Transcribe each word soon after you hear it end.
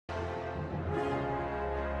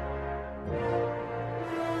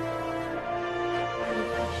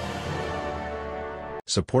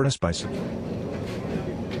Support us by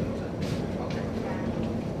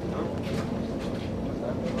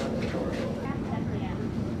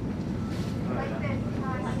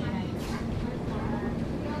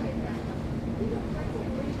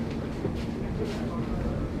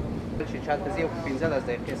چند تزیه و 15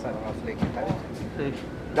 دقیقه سر رفته که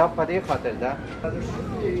دا په دې خاطر ده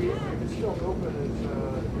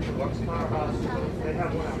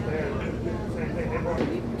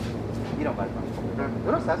ایران باید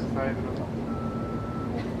درست است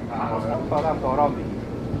آدم آرام بگیر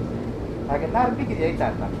اگه نرم بگیر یک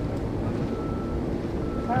درد نکنه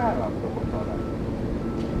آرام تو خود آدم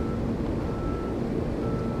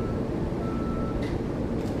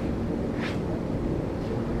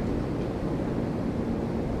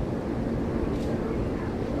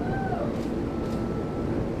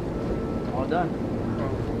done.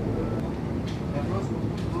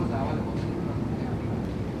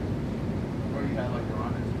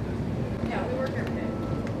 Yeah, we work every day.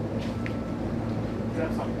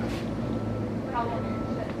 How long is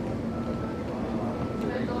it?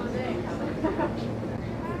 Depends on the day.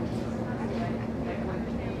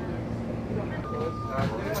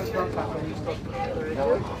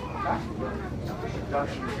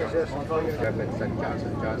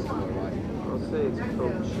 I'll say it's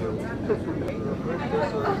Coach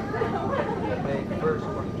May 1st,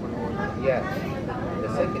 2021. Yes. The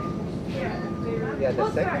second. Yeah, the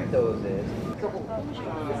second dose is.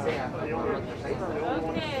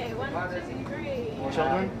 Okay, 1, 2, 3.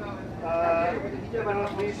 Children? At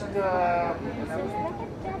least.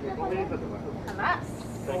 Hamas.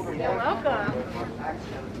 You're welcome.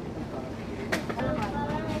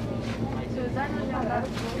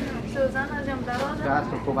 Just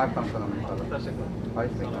to go back from I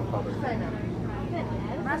think I'm covered.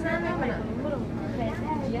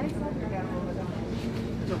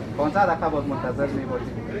 کنسرت دقیقه باز منتظر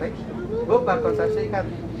میباشید گفت بر کنسرت شایی کرد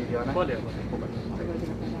جیریانه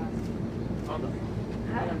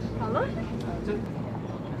Hello?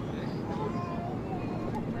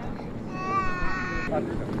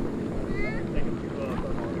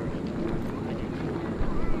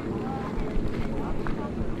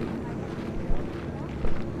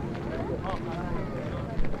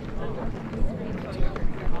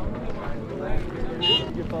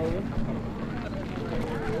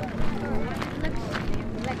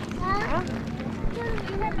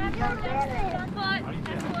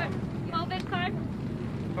 COVID card?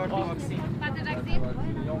 Vaccine. Got the vaccine?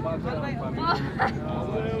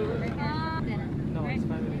 No, it's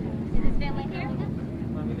family. Is his family here?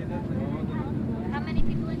 How many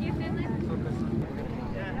people in your family?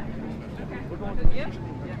 You?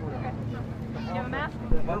 You have a mask?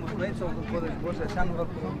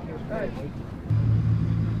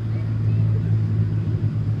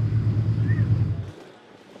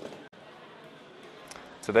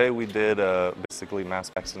 Today we did basically mass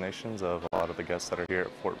vaccinations of a lot of the guests that are here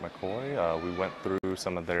at Fort McCoy. We went through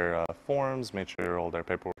some of their forms, made sure all their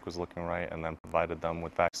paperwork was looking right, and then provided them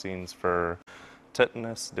with vaccines for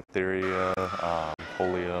tetanus, diphtheria,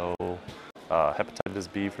 polio, hepatitis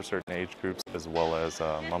B for certain age groups, as well as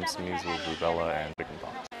mumps, measles, rubella, and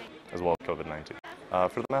chickenpox, as well as COVID-19.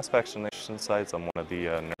 For the mass vaccination sites, I'm one of the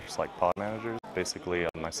nurse-like pod managers. Basically,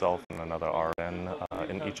 myself and another RN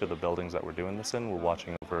in each of the buildings that we're doing this in, we're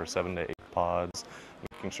watching over 7 to 8 pods,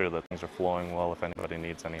 making sure that things are flowing well. If anybody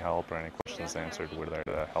needs any help or any questions answered, we're there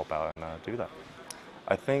to help out and do that.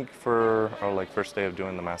 I think for our first day of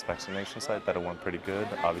doing the mass vaccination site that it went pretty good.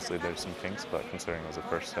 Obviously there's some kinks, but considering it was the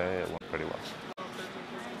first day, it went pretty well.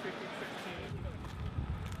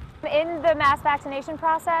 In the mass vaccination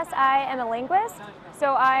process, I am a linguist,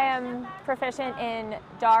 so I am proficient in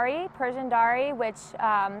Dari, Persian Dari, which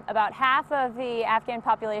about half of the Afghan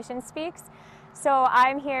population speaks. So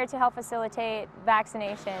I'm here to help facilitate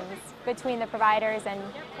vaccinations between the providers and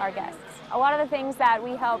our guests. A lot of the things that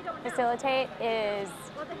we help facilitate is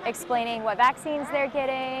explaining what vaccines they're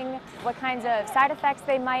getting, what kinds of side effects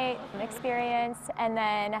they might experience, and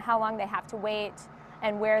then how long they have to wait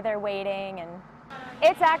and where they're waiting. And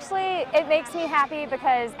it makes me happy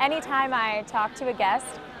because anytime I talk to a guest,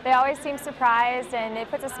 they always seem surprised, and it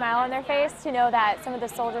puts a smile on their face to know that some of the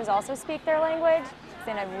soldiers also speak their language. It's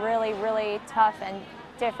in a really, really tough and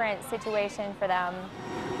different situation for them.